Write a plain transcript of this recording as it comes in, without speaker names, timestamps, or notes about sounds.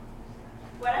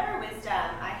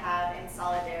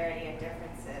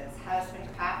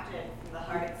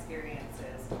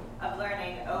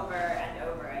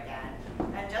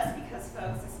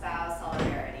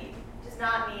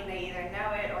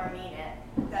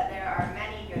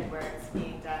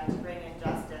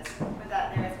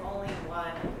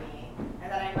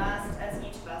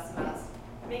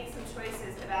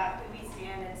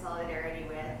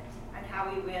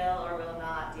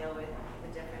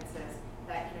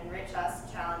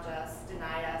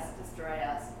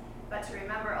but to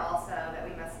remember also that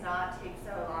we must not take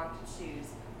so long to choose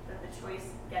that the choice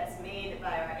gets made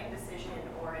by our indecision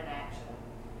or inaction.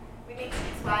 We may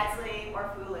choose wisely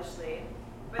or foolishly,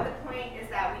 but the point is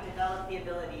that we develop the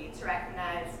ability to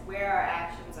recognize where our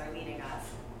actions are leading us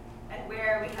and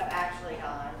where we have actually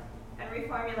gone, and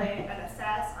reformulate and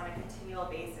assess on a continual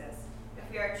basis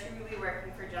if we are truly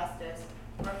working for justice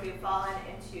or if we've fallen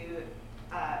into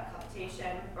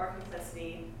competition or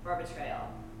complicity or betrayal.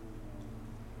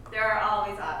 There are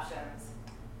always options.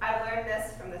 I've learned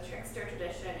this from the trickster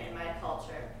tradition in my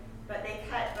culture, but they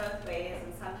cut both ways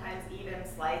and sometimes even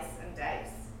slice and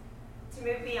dice. To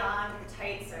move beyond the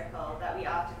tight circle that we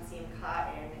often seem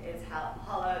caught in is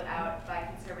hollowed out by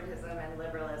conservatism and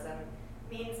liberalism,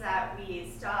 means that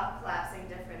we stop collapsing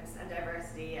difference and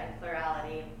diversity and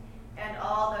plurality and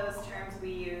all those terms we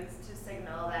use to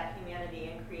signal that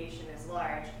humanity and creation is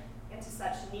large into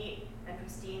such neat and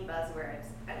pristine buzzwords,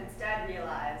 and instead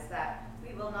realize that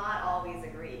we will not always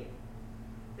agree.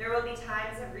 There will be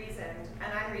times of reasoned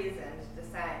and unreasoned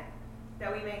dissent,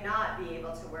 that we may not be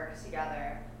able to work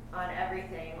together on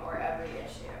everything or every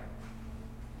issue.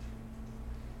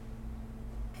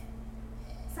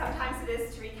 Sometimes it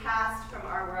is to recast from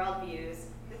our worldviews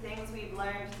the things we've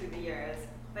learned through the years,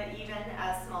 but even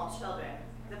as small children,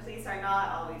 the police are not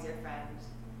always your friend.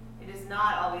 It is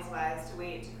not always wise to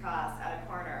wait to cross at a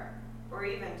corner, or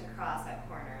even to cross at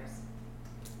corners.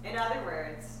 In other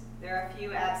words, there are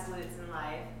few absolutes in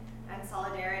life, and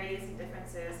solidarities and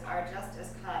differences are just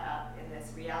as caught up in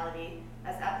this reality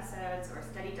as episodes or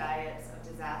steady diets of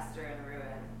disaster and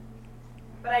ruin.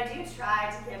 But I do try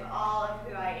to give all of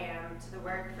who I am to the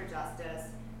work for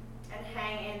justice and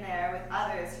hang in there with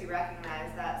others who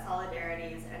recognize that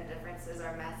solidarities and differences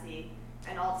are messy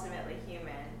and ultimately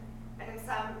human. And in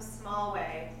some small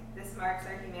way, this marks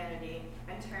our humanity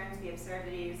and turns the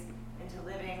absurdities into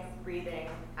living, breathing,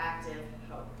 active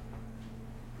hope.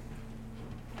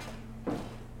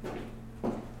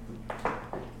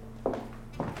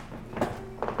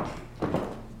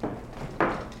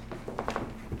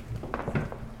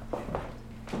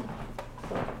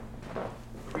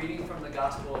 Reading from the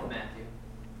Gospel of Matthew.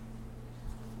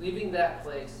 Leaving that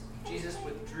place, Jesus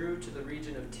withdrew to the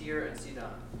region of Tyre and Sidon.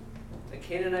 A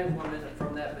Canaanite woman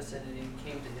from that vicinity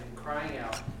came to him, crying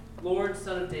out, "Lord,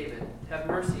 Son of David, have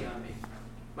mercy on me.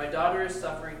 My daughter is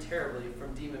suffering terribly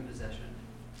from demon possession."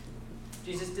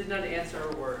 Jesus did not answer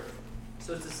a word,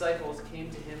 so his disciples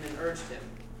came to him and urged him,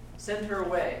 "Send her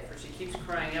away, for she keeps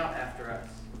crying out after us."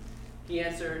 He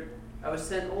answered, "I was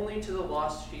sent only to the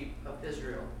lost sheep of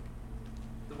Israel."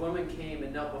 The woman came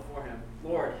and knelt before him.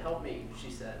 "Lord, help me,"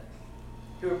 she said.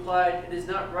 He replied, "It is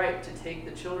not right to take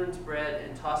the children's bread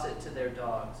and toss it to their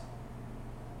dogs."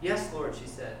 "Yes, Lord," she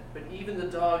said, "but even the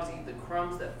dogs eat the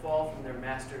crumbs that fall from their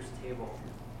master's table."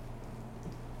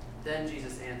 Then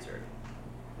Jesus answered,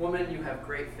 "Woman, you have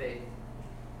great faith.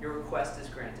 Your request is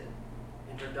granted."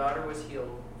 And her daughter was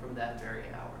healed from that very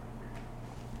hour.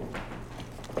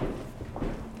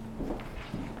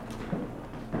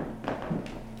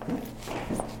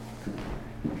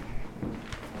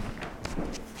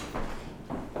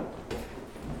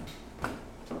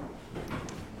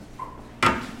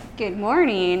 Good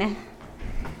morning.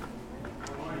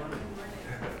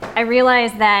 I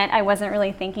realized that I wasn't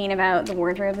really thinking about the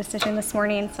wardrobe decision this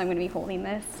morning, so I'm going to be holding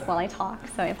this while I talk,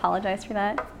 so I apologize for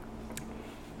that.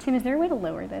 Tim, is there a way to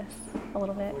lower this a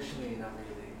little bit? Unfortunately, not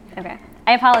really. Okay.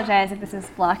 I apologize if this is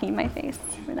blocking my face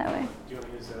for that way. Do you want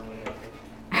to use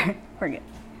that one? We're good.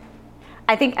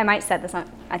 I think I might set this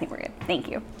on. I think we're good. Thank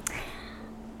you.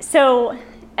 So,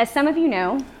 as some of you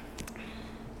know,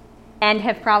 and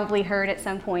have probably heard at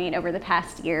some point over the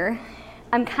past year,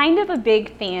 I'm kind of a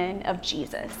big fan of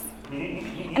Jesus.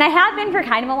 And I have been for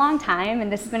kind of a long time,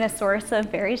 and this has been a source of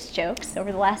various jokes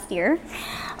over the last year.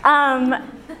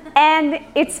 And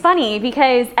it's funny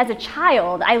because as a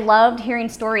child, I loved hearing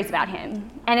stories about him,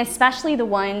 and especially the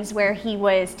ones where he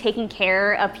was taking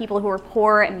care of people who were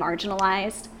poor and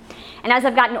marginalized. And as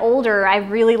I've gotten older, I've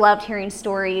really loved hearing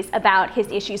stories about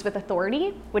his issues with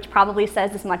authority, which probably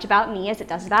says as much about me as it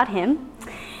does about him.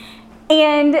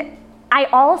 And I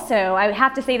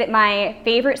have to say that my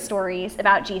favorite stories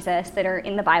about Jesus that are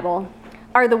in the Bible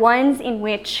are the ones in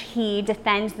which he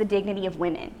defends the dignity of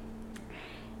women.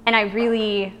 And I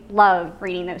really love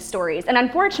reading those stories. And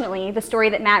unfortunately, the story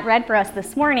that Matt read for us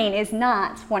this morning is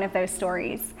not one of those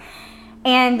stories.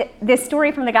 And this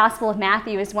story from the Gospel of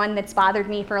Matthew is one that's bothered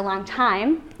me for a long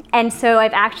time. And so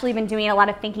I've actually been doing a lot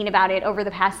of thinking about it over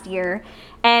the past year.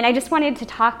 And I just wanted to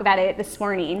talk about it this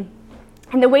morning.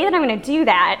 And the way that I'm going to do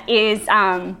that is,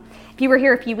 if you were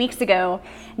here a few weeks ago,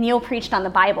 Neil preached on the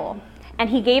Bible. and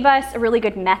he gave us a really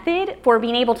good method for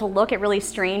being able to look at really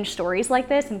strange stories like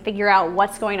this and figure out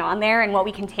what's going on there and what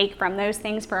we can take from those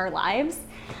things for our lives.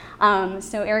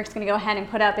 So Eric's going to go ahead and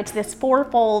put up, it's this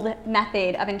fourfold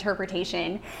method of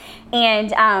interpretation.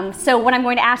 And so what I'm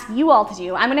going to ask you all to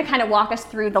do, I'm going to kind of walk us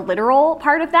through the literal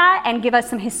part of that and give us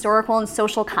some historical and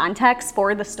social context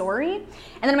for the story.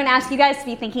 And then I'm going to ask you guys to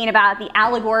be thinking about the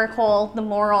allegorical, the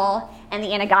moral, and the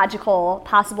anagogical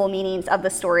possible meanings of the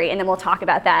story. And then we'll talk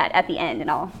about that at the end, and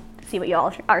I'll see what you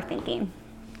all are thinking.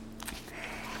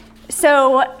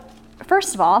 So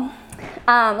first of all,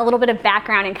 a little bit of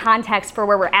background and context for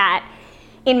where we're at.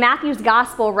 In Matthew's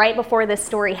gospel, right before this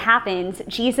story happens,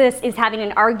 Jesus is having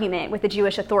an argument with the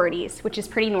Jewish authorities, which is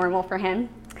pretty normal for him.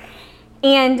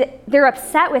 And they're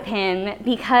upset with him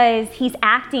because he's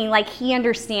acting like he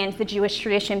understands the Jewish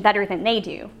tradition better than they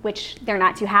do, which they're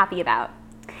not too happy about.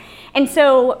 And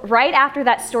so right after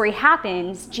that story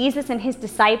happens, Jesus and his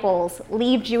disciples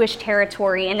leave Jewish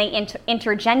territory and they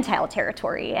enter Gentile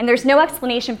territory. And there's no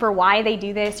explanation for why they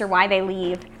do this or why they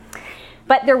leave.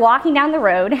 But they're walking down the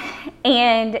road,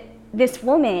 and this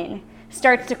woman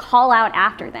starts to call out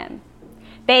after them,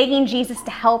 begging Jesus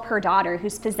to help her daughter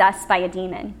who's possessed by a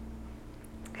demon.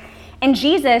 And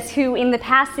Jesus, who in the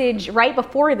passage right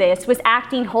before this was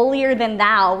acting holier than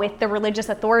thou with the religious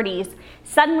authorities,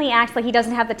 suddenly acts like he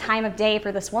doesn't have the time of day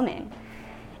for this woman.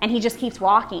 And he just keeps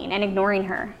walking and ignoring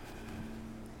her.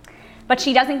 But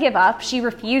she doesn't give up. She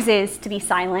refuses to be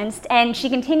silenced, and she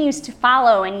continues to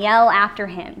follow and yell after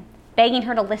him, begging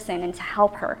her to listen and to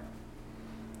help her.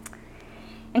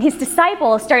 And his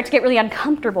disciples start to get really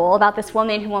uncomfortable about this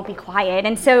woman who won't be quiet.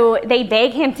 And so they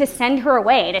beg him to send her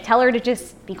away, to tell her to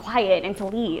just be quiet and to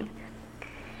leave.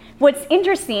 What's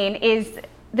interesting is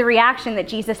the reaction that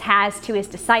Jesus has to his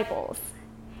disciples.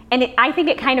 And I think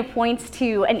it kind of points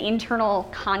to an internal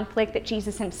conflict that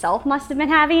Jesus himself must have been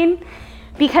having,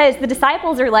 because the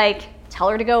disciples are like, tell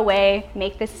her to go away,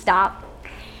 make this stop.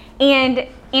 And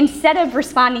instead of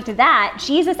responding to that,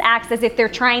 Jesus acts as if they're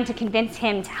trying to convince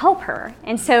him to help her.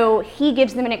 And so he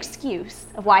gives them an excuse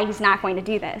of why he's not going to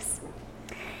do this.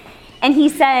 And he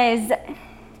says,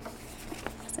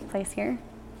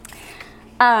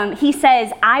 he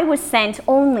says, I was sent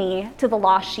only to the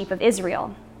lost sheep of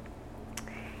Israel.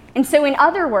 And so in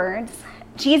other words,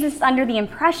 Jesus is under the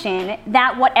impression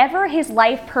that whatever his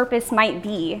life purpose might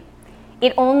be,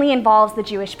 it only involves the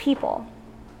Jewish people.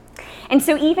 And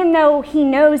so even though he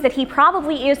knows that he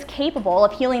probably is capable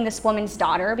of healing this woman's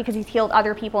daughter because he's healed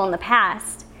other people in the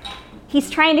past, he's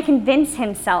trying to convince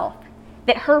himself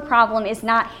that her problem is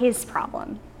not his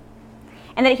problem,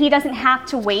 and that he doesn't have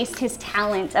to waste his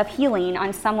talent of healing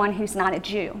on someone who's not a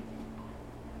Jew.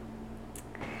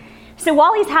 So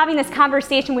while he's having this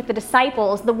conversation with the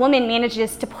disciples, the woman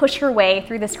manages to push her way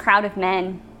through this crowd of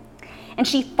men, and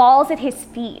she falls at his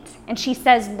feet and she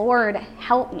says, Lord,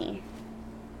 help me.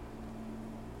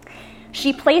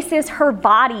 She places her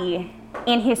body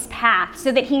in his path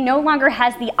so that he no longer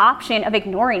has the option of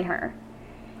ignoring her.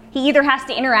 He either has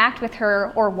to interact with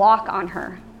her or walk on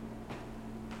her.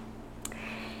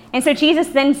 And so Jesus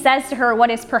then says to her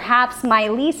what is perhaps my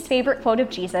least favorite quote of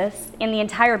Jesus in the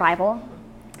entire Bible.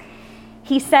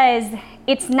 He says,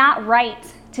 it's not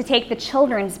right to take the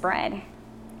children's bread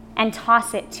and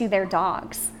toss it to their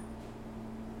dogs.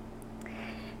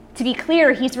 To be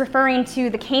clear, he's referring to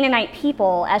the Canaanite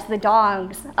people as the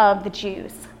dogs of the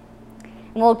Jews.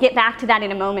 And we'll get back to that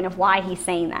in a moment of why he's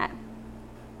saying that.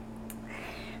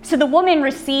 So the woman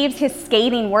receives his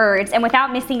scathing words, and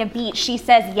without missing a beat, she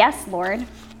says, yes, Lord.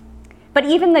 But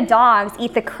even the dogs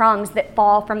eat the crumbs that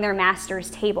fall from their master's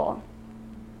table.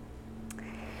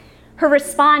 Her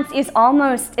response is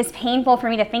almost as painful for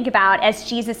me to think about as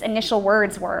Jesus' initial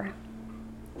words were.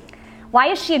 Why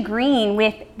is she agreeing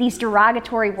with these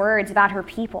derogatory words about her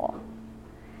people?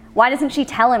 Why doesn't she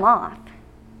tell him off?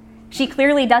 She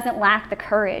clearly doesn't lack the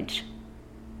courage.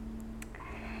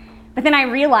 But then I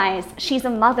realize she's a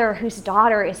mother whose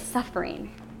daughter is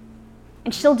suffering,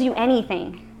 and she'll do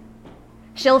anything.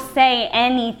 She'll say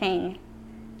anything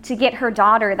to get her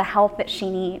daughter the help that she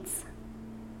needs.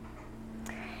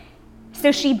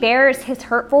 So she bears his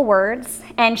hurtful words,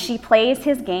 and she plays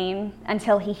his game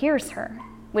until he hears her,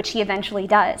 which he eventually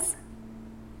does.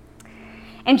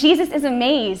 And Jesus is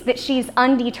amazed that she's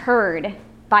undeterred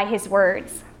by his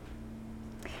words.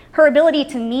 Her ability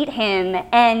to meet him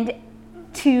and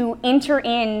to enter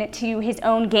into his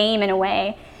own game in a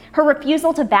way, her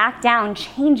refusal to back down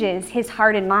changes his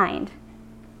heart and mind.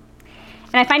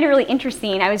 And I find it really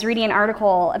interesting. I was reading an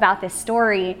article about this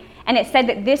story, and it said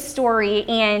that this story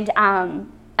and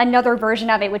another version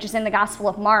of it, which is in the Gospel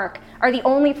of Mark, are the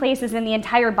only places in the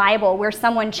entire Bible where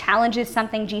someone challenges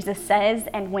something Jesus says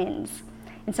and wins.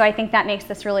 And so I think that makes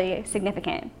this really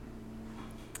significant.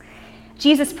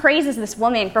 Jesus praises this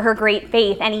woman for her great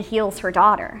faith, and he heals her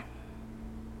daughter.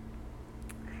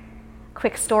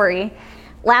 Quick story.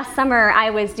 Last summer, I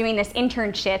was doing this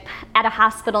internship at a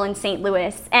hospital in St.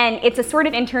 Louis, and it's a sort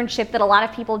of internship that a lot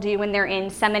of people do when they're in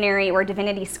seminary or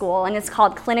divinity school, and it's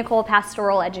called clinical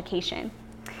pastoral education.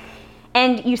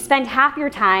 And you spend half your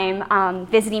time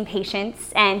visiting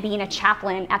patients and being a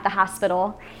chaplain at the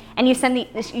hospital, and you spend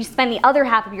the other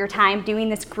half of your time doing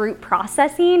this group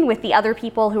processing with the other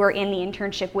people who are in the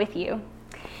internship with you.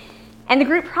 And the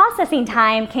group processing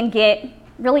time can get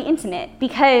really intimate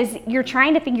because you're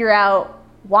trying to figure out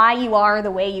why you are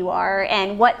the way you are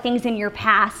and what things in your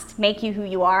past make you who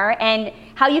you are and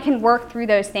how you can work through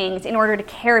those things in order to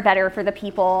care better for the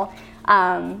people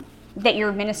that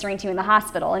you're ministering to in the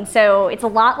hospital. And so it's a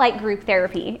lot like group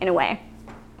therapy in a way.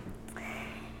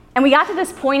 And we got to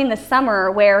this point in the summer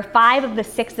where 5 of the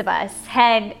 6 of us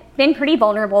had been pretty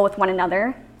vulnerable with one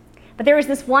another, but there was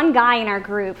this one guy in our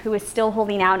group who was still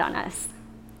holding out on us.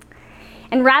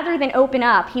 And rather than open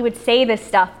up, he would say this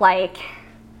stuff like,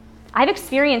 I've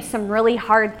experienced some really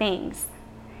hard things,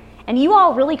 and you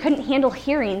all really couldn't handle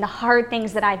hearing the hard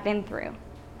things that I've been through.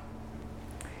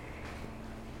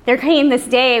 There came this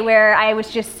day where I was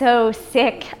just so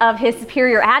sick of his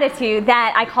superior attitude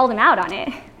that I called him out on it.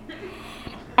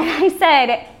 And I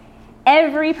said,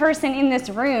 every person in this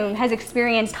room has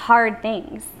experienced hard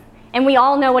things, and we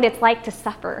all know what it's like to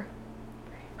suffer.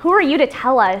 Who are you to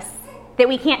tell us that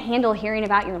we can't handle hearing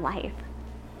about your life?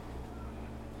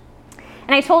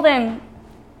 And I told him,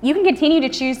 you can continue to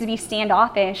choose to be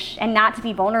standoffish and not to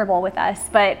be vulnerable with us,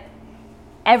 but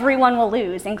everyone will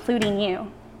lose, including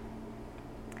you.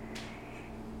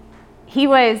 He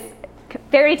was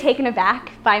very taken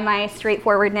aback by my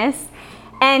straightforwardness,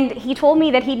 and he told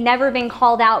me that he'd never been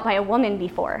called out by a woman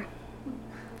before.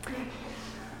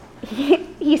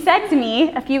 He said to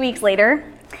me a few weeks later,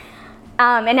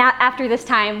 and after this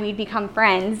time, we'd become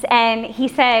friends. And he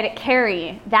said,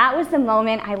 Carrie, that was the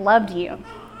moment I loved you.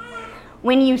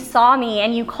 When you saw me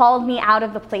and you called me out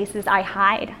of the places I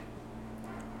hide.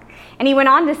 And he went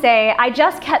on to say, I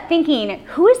just kept thinking,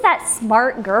 who is that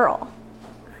smart girl?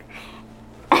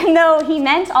 And though he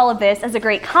meant all of this as a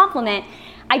great compliment,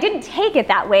 I didn't take it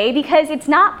that way because it's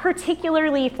not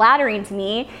particularly flattering to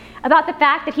me about the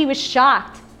fact that he was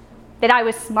shocked that I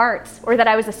was smart or that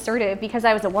I was assertive because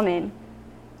I was a woman.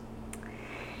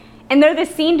 And though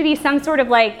this seemed to be some sort of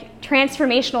like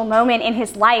transformational moment in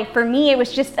his life, for me it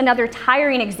was just another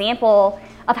tiring example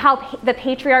of how the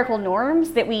patriarchal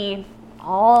norms that we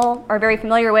all are very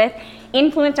familiar with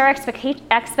influence our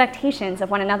expectations of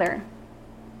one another.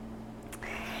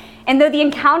 And though the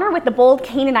encounter with the bold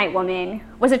Canaanite woman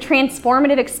was a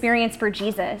transformative experience for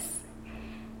Jesus,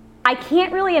 I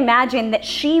can't really imagine that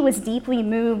she was deeply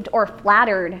moved or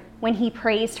flattered when he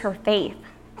praised her faith,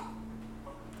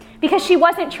 because she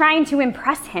wasn't trying to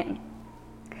impress him.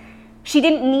 She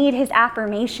didn't need his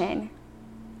affirmation.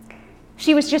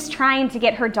 She was just trying to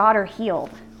get her daughter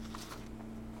healed.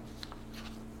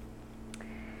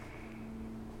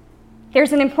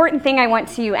 There's an important thing I want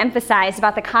to emphasize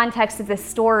about the context of this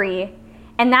story,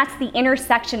 and that's the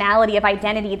intersectionality of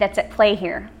identity that's at play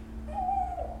here.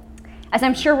 As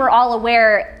I'm sure we're all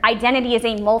aware, identity is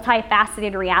a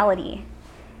multifaceted reality.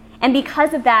 And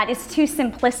because of that, it's too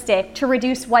simplistic to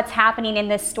reduce what's happening in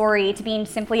this story to being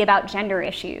simply about gender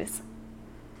issues.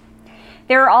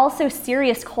 There are also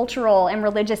serious cultural and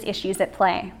religious issues at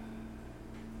play.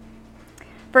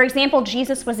 For example,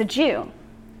 Jesus was a Jew,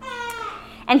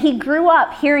 and he grew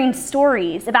up hearing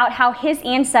stories about how his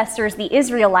ancestors, the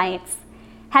Israelites,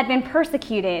 had been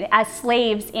persecuted as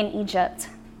slaves in Egypt.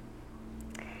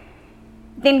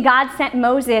 Then God sent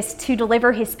Moses to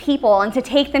deliver his people and to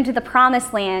take them to the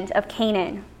promised land of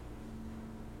Canaan.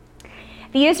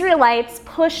 The Israelites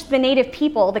pushed the native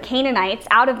people, the Canaanites,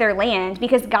 out of their land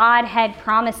because God had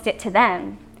promised it to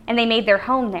them, and they made their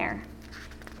home there.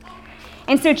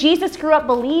 And so Jesus grew up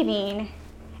believing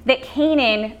that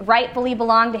Canaan rightfully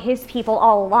belonged to his people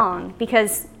all along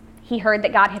because he heard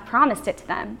that God had promised it to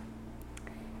them.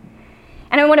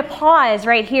 And I want to pause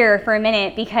right here for a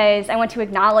minute because I want to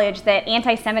acknowledge that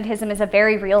anti-Semitism is a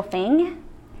very real thing,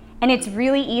 and it's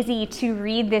really easy to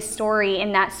read this story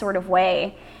in that sort of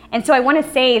way. And so I want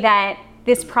to say that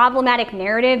this problematic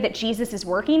narrative that Jesus is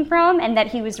working from and that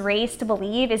he was raised to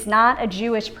believe is not a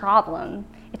Jewish problem.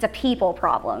 It's a people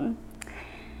problem.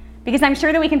 Because I'm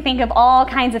sure that we can think of all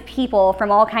kinds of people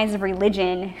from all kinds of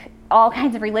religions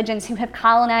who have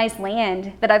colonized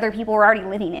land that other people were already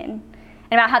living in.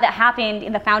 and about how that happened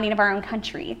in the founding of our own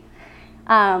country.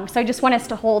 So I just want us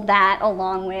to hold that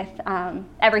along with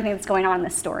everything that's going on in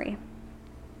this story.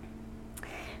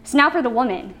 So now for the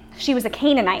woman. She was a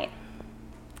Canaanite.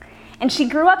 And she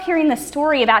grew up hearing the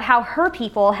story about how her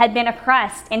people had been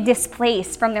oppressed and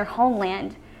displaced from their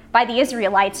homeland by the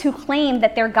Israelites who claimed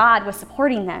that their God was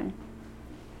supporting them.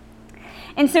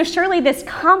 And so surely this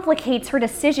complicates her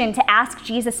decision to ask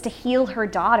Jesus to heal her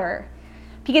daughter,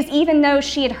 because even though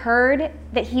she had heard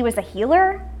that he was a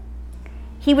healer,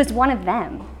 he was one of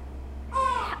them,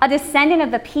 a descendant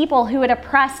of the people who had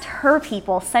oppressed her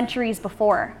people centuries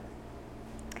before.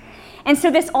 And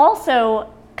so this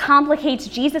also complicates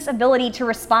Jesus' ability to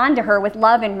respond to her with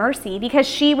love and mercy, because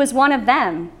she was one of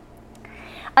them,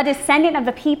 a descendant of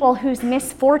the people whose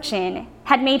misfortune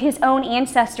had made his own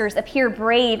ancestors appear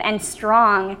brave and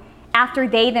strong after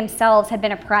they themselves had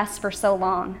been oppressed for so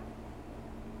long.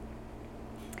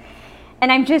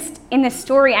 And in this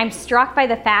story, I'm struck by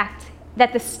the fact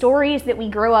that the stories that we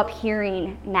grow up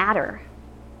hearing matter.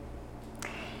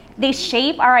 They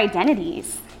shape our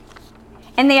identities,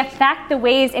 and they affect the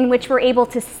ways in which we're able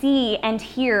to see and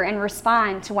hear and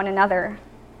respond to one another.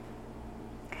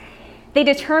 They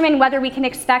determine whether we can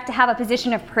expect to have a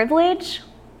position of privilege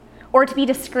or to be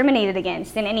discriminated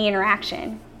against in any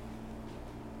interaction.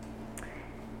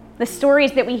 The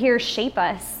stories that we hear shape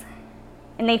us,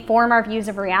 and they form our views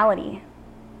of reality.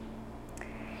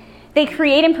 They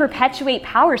create and perpetuate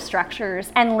power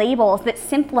structures and labels that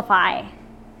simplify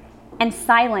and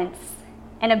silence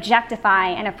and objectify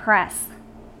and oppress.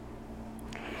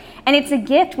 And it's a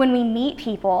gift when we meet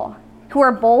people who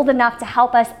are bold enough to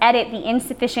help us edit the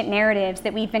insufficient narratives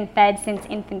that we've been fed since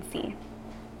infancy.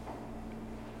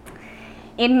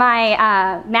 In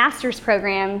my master's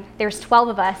program, there's 12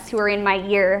 of us who are in my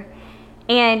year,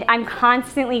 and I'm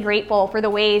constantly grateful for the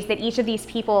ways that each of these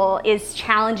people is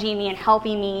challenging me and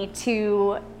helping me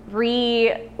to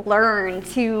relearn,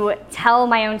 to tell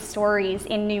my own stories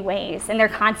in new ways, and they're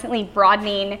constantly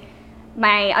broadening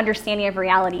my understanding of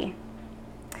reality.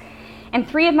 And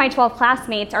 3 of my 12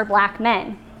 classmates are Black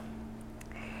men.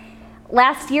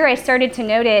 Last year, I started to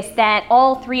notice that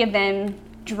all 3 of them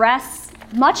dress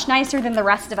much nicer than the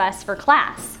rest of us for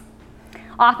class,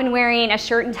 often wearing a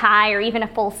shirt and tie or even a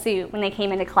full suit when they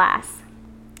came into class.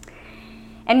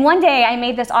 And one day, I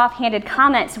made this offhanded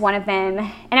comment to one of them,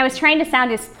 and I was trying to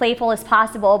sound as playful as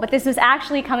possible, but this was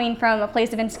actually coming from a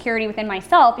place of insecurity within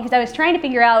myself, because I was trying to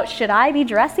figure out, should I be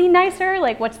dressing nicer?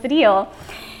 Like, what's the deal?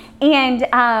 And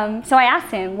so I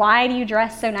asked him, why do you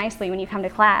dress so nicely when you come to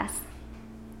class?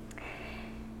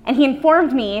 And he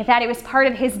informed me that it was part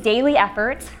of his daily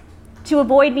effort to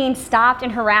avoid being stopped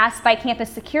and harassed by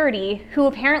campus security, who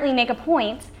apparently make a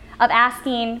point of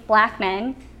asking Black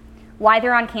men why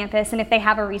they're on campus and if they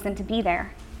have a reason to be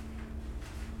there.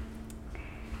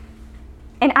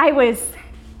 And I was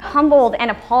humbled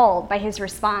and appalled by his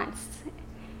response.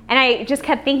 And I just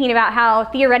kept thinking about how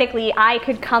theoretically I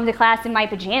could come to class in my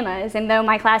pajamas, and though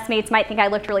my classmates might think I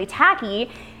looked really tacky,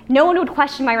 no one would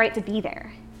question my right to be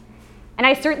there. And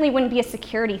I certainly wouldn't be a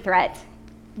security threat.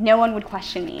 No one would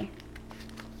question me.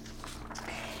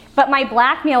 But my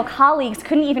Black male colleagues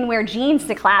couldn't even wear jeans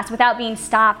to class without being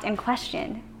stopped and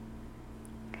questioned.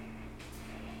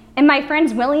 And my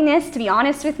friend's willingness to be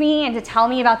honest with me and to tell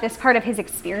me about this part of his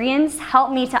experience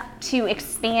helped me to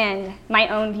expand my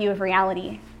own view of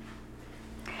reality.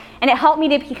 And it helped me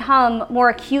to become more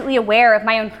acutely aware of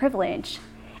my own privilege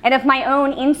and of my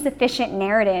own insufficient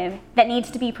narrative that needs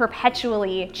to be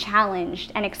perpetually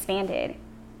challenged and expanded.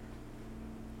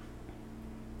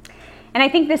 And I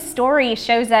think this story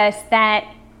shows us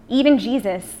that even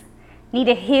Jesus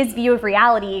needed his view of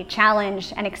reality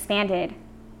challenged and expanded.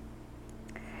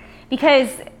 Because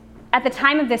at the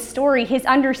time of this story, his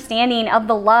understanding of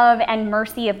the love and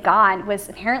mercy of God was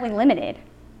apparently limited.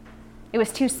 It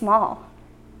was too small.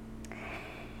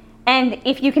 And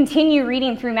if you continue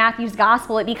reading through Matthew's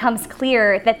gospel, it becomes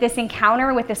clear that this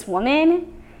encounter with this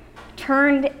woman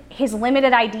turned his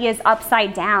limited ideas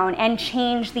upside down and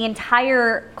changed the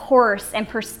entire course and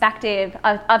perspective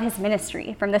of his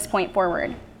ministry from this point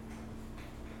forward.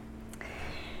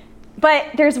 But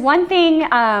there's one thing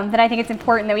that I think it's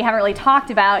important that we haven't really talked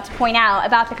about to point out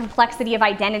about the complexity of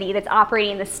identity that's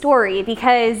operating in the story,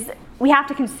 because we have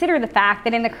to consider the fact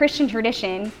that in the Christian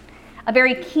tradition, a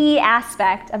very key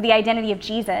aspect of the identity of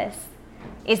Jesus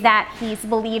is that he's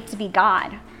believed to be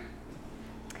God.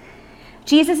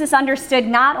 Jesus is understood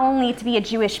not only to be a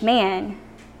Jewish man,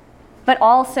 but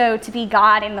also to be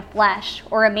God in the flesh,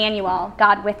 or Emmanuel,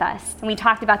 God with us. And we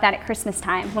talked about that at Christmas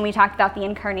time when we talked about the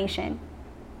incarnation.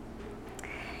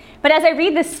 But as I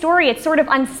read this story, it's sort of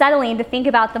unsettling to think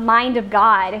about the mind of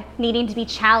God needing to be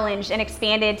challenged and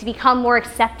expanded to become more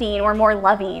accepting or more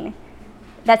loving.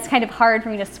 That's kind of hard for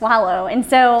me to swallow. And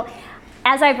so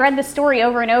as I've read the story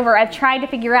over and over, I've tried to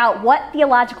figure out what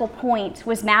theological point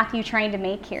was Matthew trying to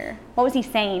make here. What was he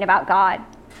saying about God?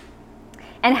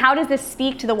 And how does this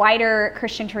speak to the wider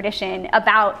Christian tradition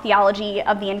about theology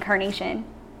of the incarnation?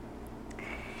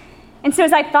 And so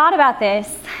as I thought about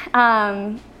this,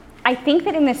 I think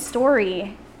that in this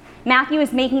story, Matthew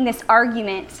is making this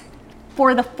argument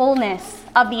for the fullness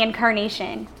of the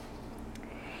incarnation,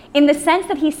 in the sense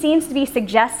that he seems to be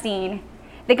suggesting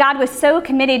that God was so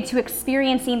committed to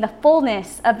experiencing the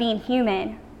fullness of being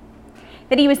human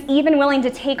that he was even willing to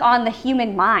take on the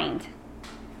human mind,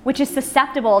 which is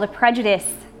susceptible to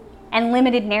prejudice and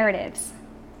limited narratives.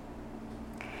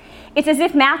 It's as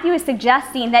if Matthew is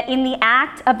suggesting that in the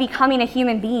act of becoming a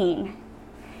human being,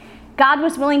 God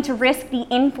was willing to risk the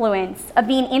influence of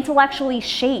being intellectually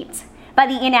shaped by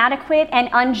the inadequate and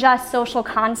unjust social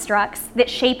constructs that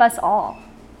shape us all.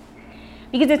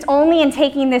 Because it's only in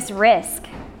taking this risk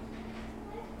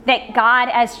that God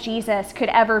as Jesus could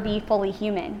ever be fully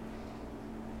human.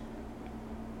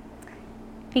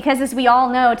 Because as we all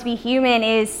know, to be human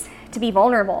is to be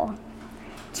vulnerable,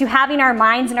 to having our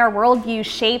minds and our worldview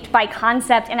shaped by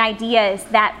concepts and ideas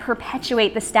that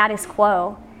perpetuate the status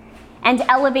quo and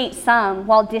elevate some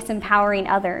while disempowering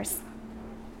others.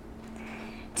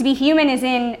 To be human is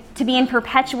to be in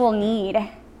perpetual need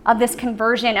of this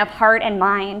conversion of heart and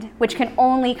mind, which can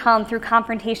only come through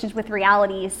confrontations with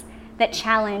realities that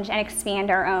challenge and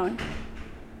expand our own.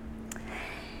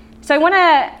 So I want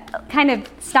to kind of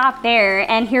stop there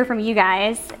and hear from you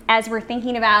guys as we're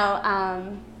thinking about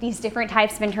these different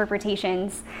types of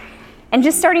interpretations. And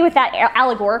just starting with that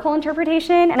allegorical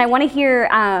interpretation, and I want to hear,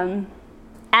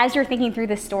 as you're thinking through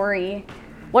this story,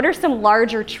 what are some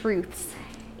larger truths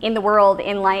in the world,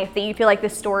 in life, that you feel like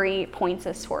this story points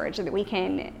us towards or that we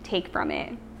can take from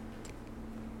it?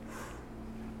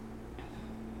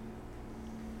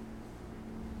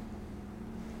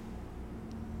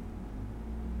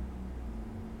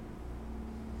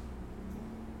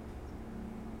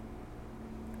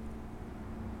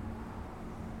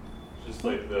 Just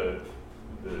like the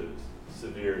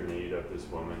severe need of this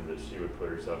woman, that she would put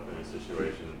herself in a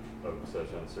situation of such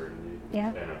uncertainty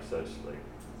Yeah. and of such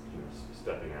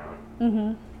stepping out.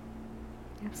 Mm-hmm.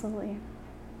 Absolutely.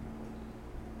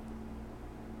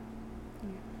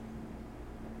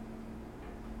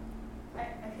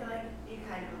 I feel like you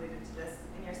kind of alluded to this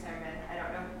in your sermon. I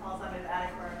don't know if it falls under the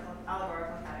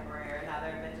allegorical category or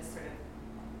another, but just sort of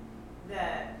I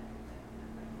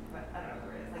don't know what the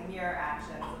word is, like mirror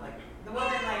actions of like the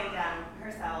woman laying down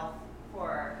herself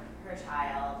for her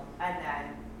child, and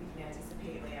then we can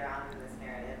anticipate later on in this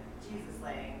narrative Jesus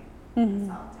laying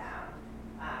himself down.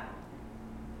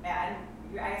 And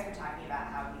I guess we're talking about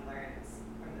how he learns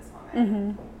from this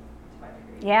woman to what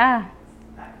degree. Yeah.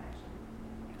 That connection.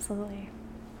 Absolutely.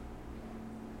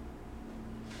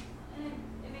 And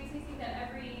it makes me think that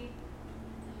every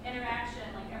interaction,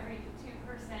 like every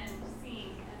two-person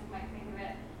scene, as you might think of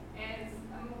it, is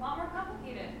a lot more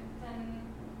complicated than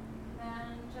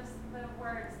just the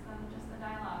words, than just the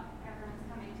dialogue. Everyone's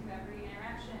coming to every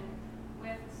interaction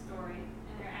with story,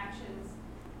 and their actions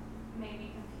may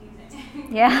be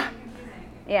confusing. Yeah. Confusing.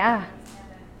 Yeah.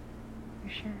 Understand it.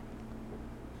 For sure.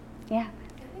 Yeah.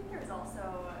 I think there's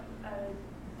also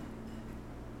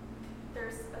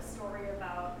there's a story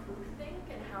about groupthink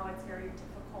and how it's very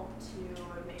difficult to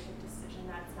make a decision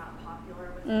that's not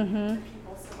popular with the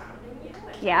people surrounding you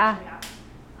and Yeah. to react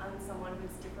on someone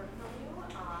who's different from you.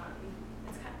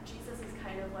 Jesus is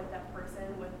kind of like that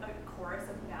person with a chorus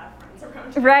of bad friends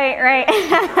around you. Right.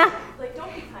 Like,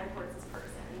 don't be kind towards this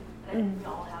person. And we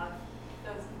all have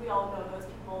those. We all know those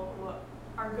people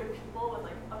who are good people with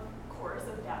like a chorus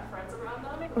of bad friends around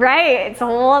them. Right. It's a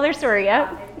whole other story.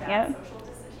 Yep. Make bad Yep. social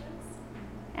decisions.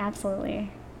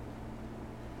 Absolutely.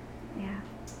 Yeah.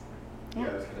 Yeah,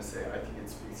 I was going to say, I think it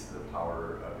speaks to the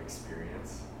power of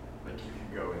experience. Like, you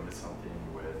can go into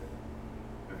something with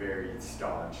a very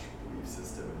staunch belief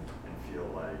system and feel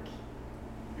like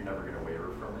you're never going to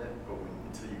waver from it, but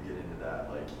until you get into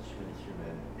that, like,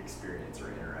 human-to-human experience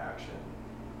or interaction,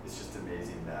 it's just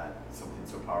amazing that something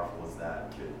so powerful as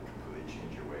that could completely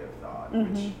change your way of thought,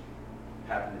 which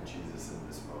happened to Jesus in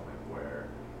this moment, where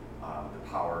the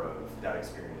power of that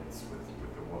experience with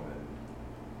the woman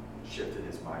shifted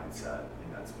his mindset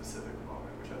in that specific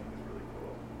moment, which I think is really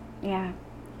cool. Yeah.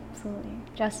 Absolutely.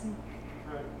 Justin.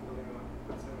 Right, building on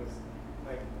what Sam was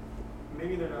like,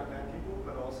 maybe they're not bad people,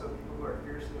 but also people who are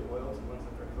fiercely loyal to the ones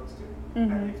that they're close to at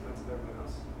the expense of everyone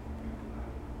else.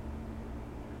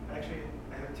 Actually,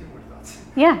 I have two more thoughts.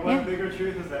 Yeah, One yeah. bigger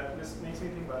truth is that this makes me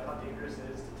think about how dangerous it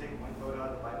is to take one quote out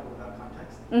of the Bible without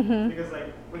context. Mm-hmm. Because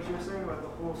like what you were saying about the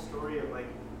whole story of like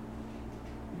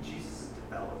Jesus'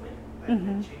 development that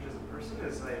Mhm. changes a person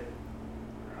is like,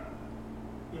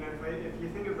 you know, if you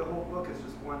think of the whole book as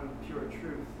just one pure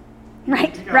truth, you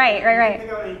Right, can pick out- right. You can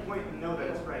pick out any point and know that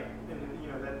it's right, and you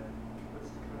know that's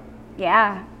kind of.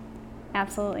 Yeah,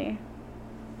 absolutely.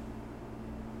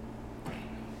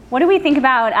 What do we think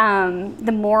about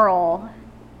the moral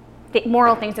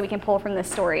things that we can pull from this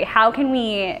story? How can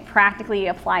we practically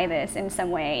apply this in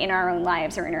some way in our own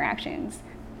lives or interactions?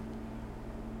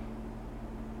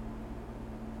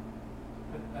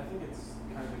 I think it's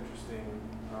kind of interesting,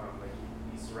 like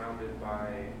he's surrounded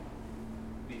by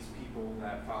these people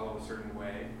that follow a certain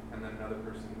way, and then another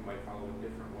person who might follow a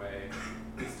different way.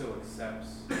 He still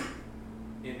accepts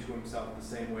into himself the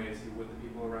same way as he would the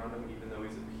people around him, even though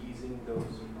he's appeasing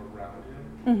those around him.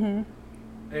 Mm-hmm.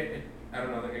 I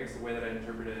don't know, I guess the way that I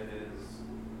interpret it is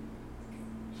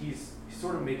he's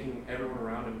sort of making everyone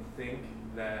around him think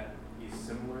that he's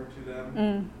similar to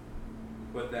them,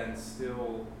 but then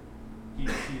still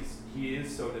he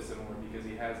is so dissimilar because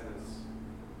he has this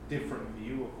different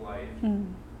view of life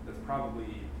that's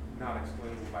probably not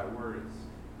explainable by words.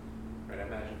 Right? I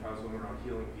imagine if I was going around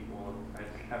healing people, I'd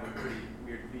have a pretty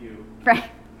weird view. Right.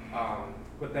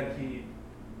 But then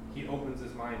he opens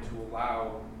his mind to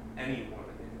allow anyone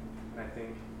in, and I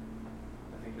think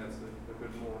that's a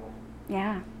good moral.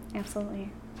 Yeah,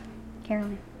 absolutely.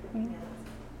 Carolyn. Okay.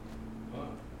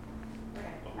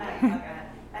 I'll go ahead.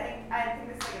 I think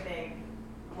this is like a big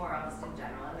moral just in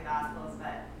general in the Gospels,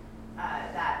 but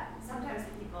that sometimes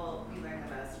the people we learn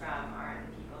the most from aren't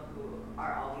the people who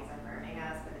are always affirming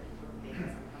us, but the people who make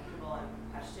us uncomfortable and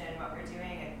question what we're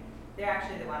doing, and they're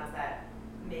actually the ones that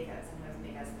sometimes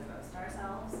make us the most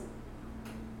ourselves.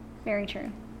 Very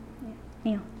true. Yeah.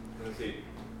 Neil. I would say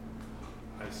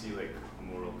I see like a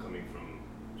moral coming from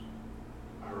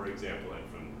her example and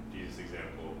from Jesus'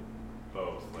 example,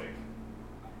 both. Like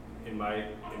in my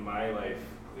life,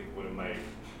 like one of my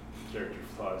character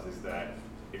flaws is that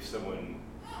if someone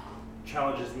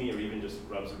challenges me or even just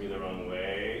rubs me the wrong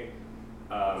way,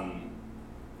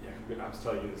 I was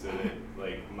telling you this, that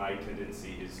like my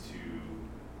tendency is to,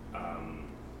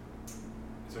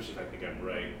 especially if I think I'm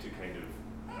right, to kind of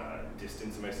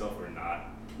distance myself or not,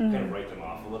 kind of write them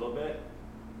off a little bit,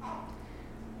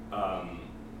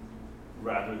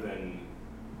 rather than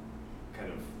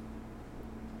kind of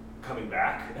coming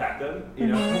back at them, you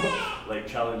know, like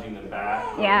challenging them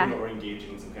back, or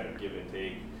engaging in some kind of give and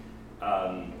take.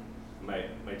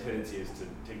 My tendency is to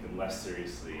take them less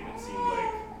seriously, and it seemed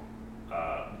like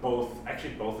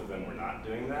both of them were not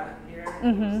doing that here.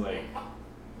 It was like,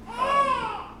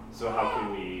 so how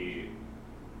can we,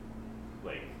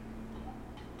 like,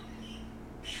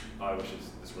 I wish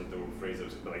this weren't the phrase that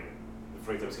was, but like the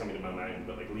phrase that was coming to my mind,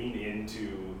 but like lean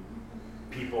into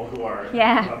people who are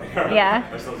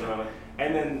ourselves around.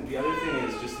 And then the other thing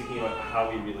is just thinking about how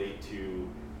we relate to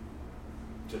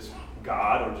just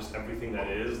God or just everything that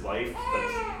is life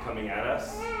that's coming at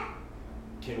us.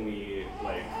 Can we,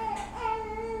 like,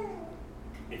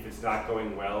 if it's not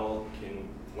going well,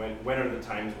 when are the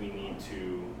times we need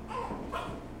to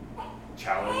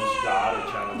challenge God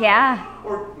or challenge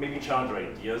or maybe challenge our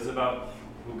ideas about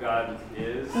who God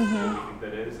is, what we think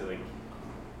that is, and like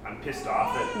I'm pissed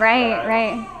off at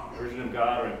that version of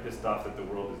God, or I'm pissed off that the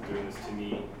world is doing this to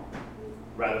me,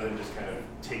 rather than just kind of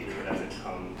taking it as it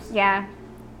comes. Yeah.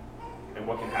 And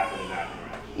what can happen in that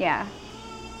interaction. Yeah,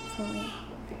 absolutely.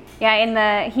 Yeah, in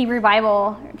the Hebrew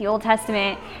Bible, the Old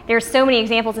Testament, there's so many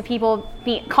examples of people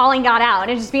calling God out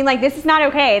and just being like, this is not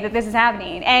okay that this is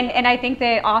happening. And I think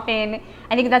that often,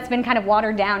 that's been kind of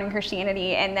watered down in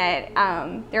Christianity, and that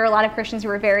there are a lot of Christians who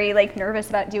are very like nervous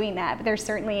about doing that, but there's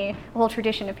certainly a whole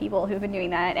tradition of people who've been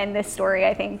doing that. And this story,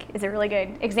 I think, is a really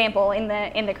good example in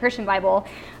the Christian Bible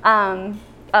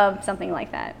of something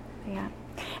like that. Yeah.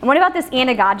 And what about this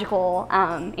anagogical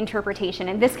interpretation?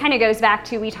 And this kind of goes back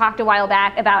to, we talked a while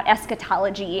back about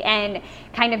eschatology and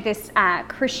kind of this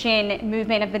Christian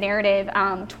movement of the narrative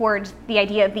towards the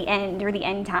idea of the end or the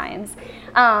end times.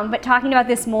 But talking about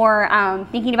this more,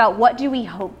 thinking about what do we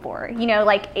hope for? You know,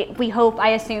 like we hope, I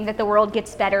assume, that the world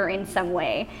gets better in some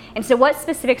way. And so what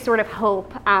specific sort of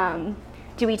hope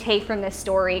do we take from this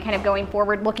story kind of going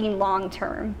forward, looking long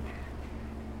term?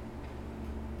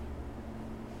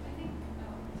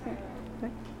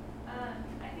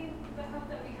 I think the hope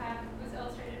that we have was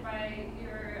illustrated by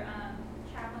your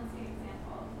chaplaincy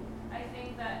example. I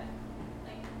think that,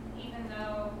 like, even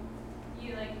though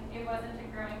you, like, it wasn't a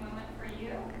growing moment for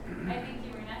you, I think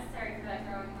you were necessary for that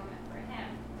growing moment for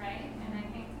him, right? And I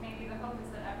think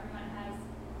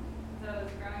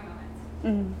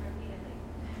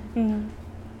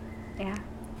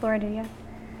Laura, do you? I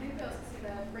think we also see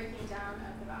the breaking down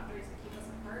of the boundaries that keep us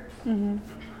apart. Mm-hmm.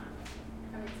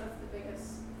 I mean, that's the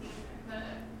biggest theme.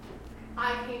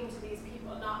 I came to these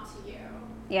people, not to you.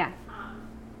 Yeah.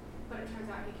 But it turns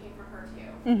out he came for her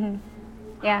too. Mm-hmm.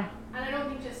 Yeah. And I don't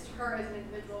think just her as an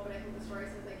individual, but I think the story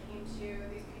says I came to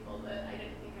these people that I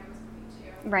didn't think I was coming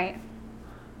to. Right.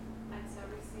 And so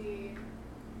we see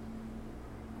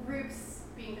groups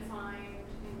being defined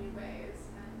in new ways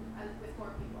and with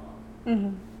more people.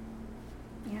 Mm-hmm.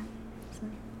 Yeah. So,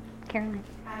 Caroline.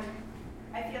 I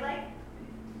feel like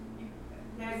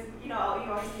there's, you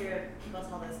always hear people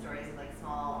tell those stories of like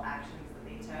small actions that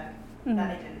they took that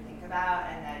they didn't think about,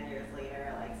 and then years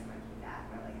later, like someone came back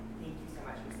and were like, "Thank you so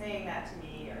much for saying that to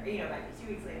me," or it might be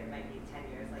 2 weeks later, it might be 10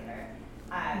 years later,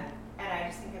 and I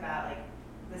just think about like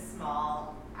the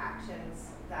small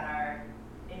actions that are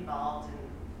involved in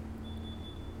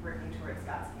working towards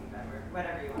God's kingdom or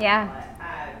whatever you want to call it.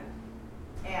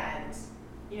 And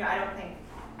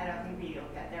I don't think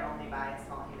we'll get there only by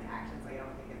small human actions. Like, I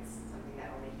don't think it's something that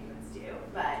only humans do.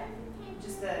 But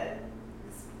just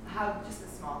how just the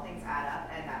small things add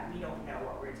up, and that we don't know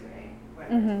what we're doing when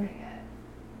we're doing it.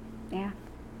 Yeah,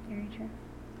 very true.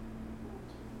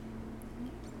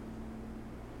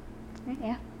 Right,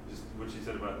 yeah. Just what she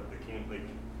said about the king, like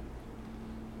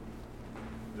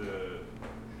the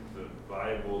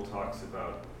Bible talks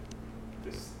about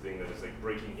this thing that is like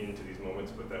breaking into these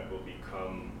moments, but that will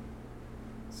become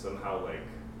somehow like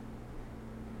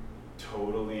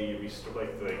totally restored,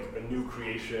 like a new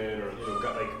creation, or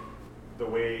God, like the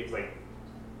way, like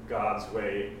God's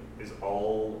way is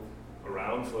all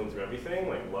around, flowing through everything.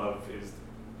 Like love is,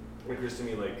 it occurs to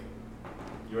me like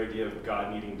your idea of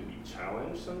God needing to be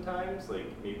challenged sometimes. Like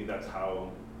maybe that's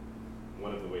how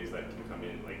one of the ways that can come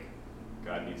in. Like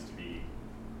God needs to be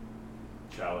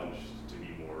challenged to be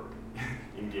more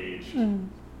engaged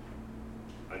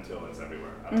until it's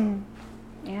everywhere. I don't know.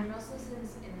 Yeah. And also,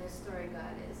 since in this story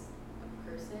God is a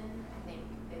person, I think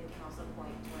it can also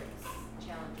point towards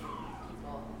challenging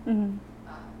people who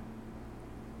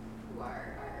are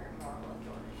our moral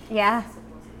authority. Yeah.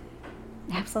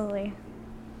 Supposedly. Absolutely.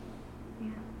 Yeah.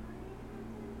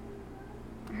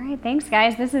 All right, thanks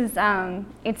guys. This is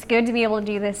it's good to be able to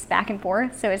do this back and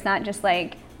forth, so it's not just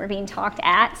like we're being talked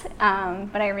at,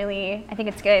 but I think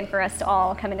it's good for us to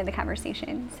all come into the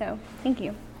conversation. So thank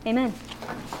you. Amen.